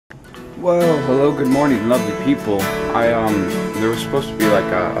Well, hello, good morning, lovely people. There was supposed to be like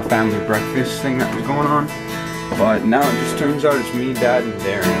a family breakfast thing that was going on, but now it just turns out it's me, Dad, and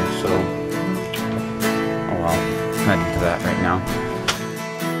Darren, so, oh well, I'm heading to that right now.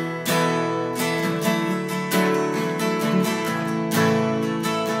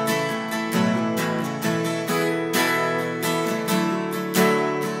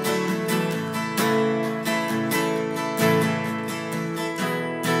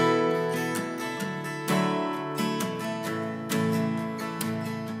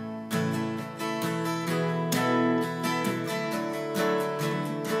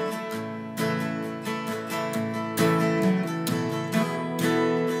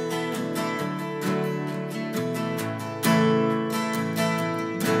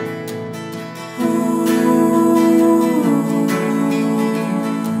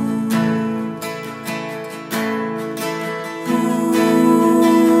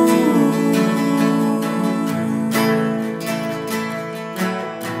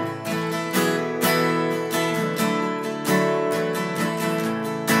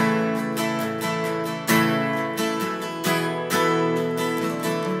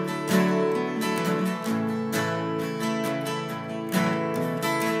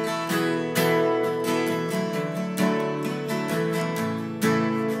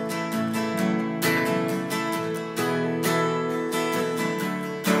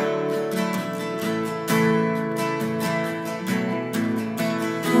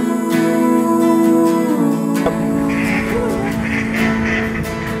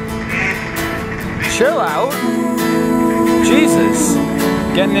 Chill out. Jesus.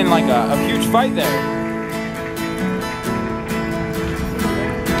 Getting in like a huge fight there.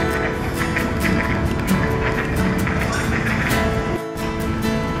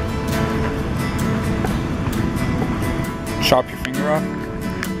 Chop your finger off.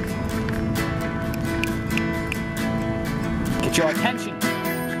 Get your attention.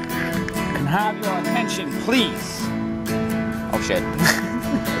 Can I have your attention, please? Oh shit.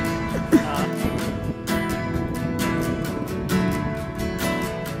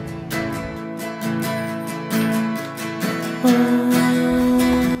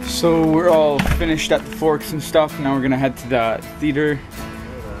 So we're all finished at the Forks and stuff. Now we're gonna head to the theater,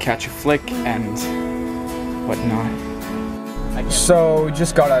 catch a flick and whatnot. So we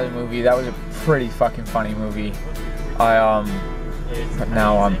just got out of the movie. That was a pretty fucking funny movie. But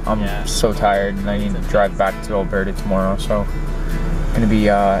now I'm so tired and I need to drive back to Alberta tomorrow. So it's gonna be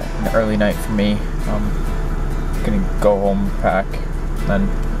an early night for me. I'm gonna go home, pack, then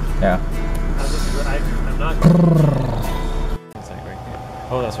yeah.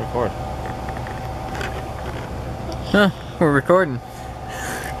 Oh, that's record. Huh, we're recording.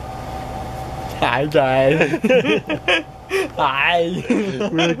 Hi guys. Hi.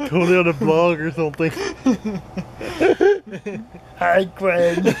 We're like totally on a vlog or something. Hi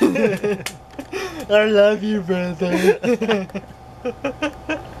Quinn. I love you, brother.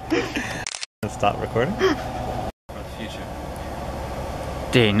 Stop recording.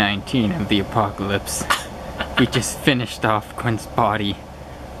 Day 19 of the apocalypse. We just finished off Quinn's body.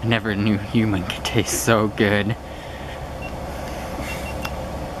 I never knew human could taste so good.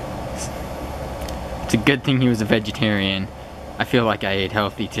 It's a good thing he was a vegetarian. I feel like I ate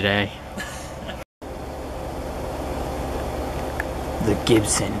healthy today. The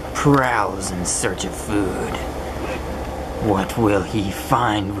Gibson prowls in search of food. What will he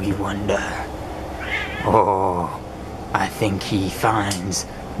find, we wonder? Oh, I think he finds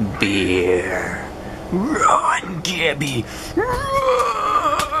beer. Run, Gibby! Run!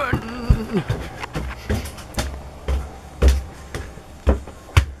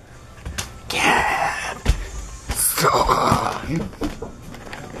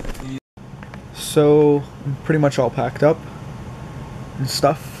 So I'm pretty much all packed up and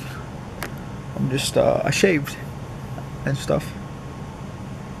stuff. I'm just I shaved and stuff.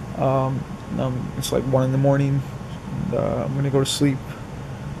 It's like 1 in the morning and I'm gonna go to sleep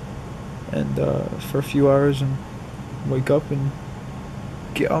and for a few hours and wake up and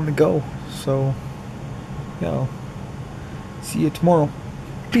get on the go. So yeah, I'll see you tomorrow.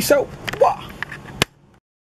 Peace out. Wah!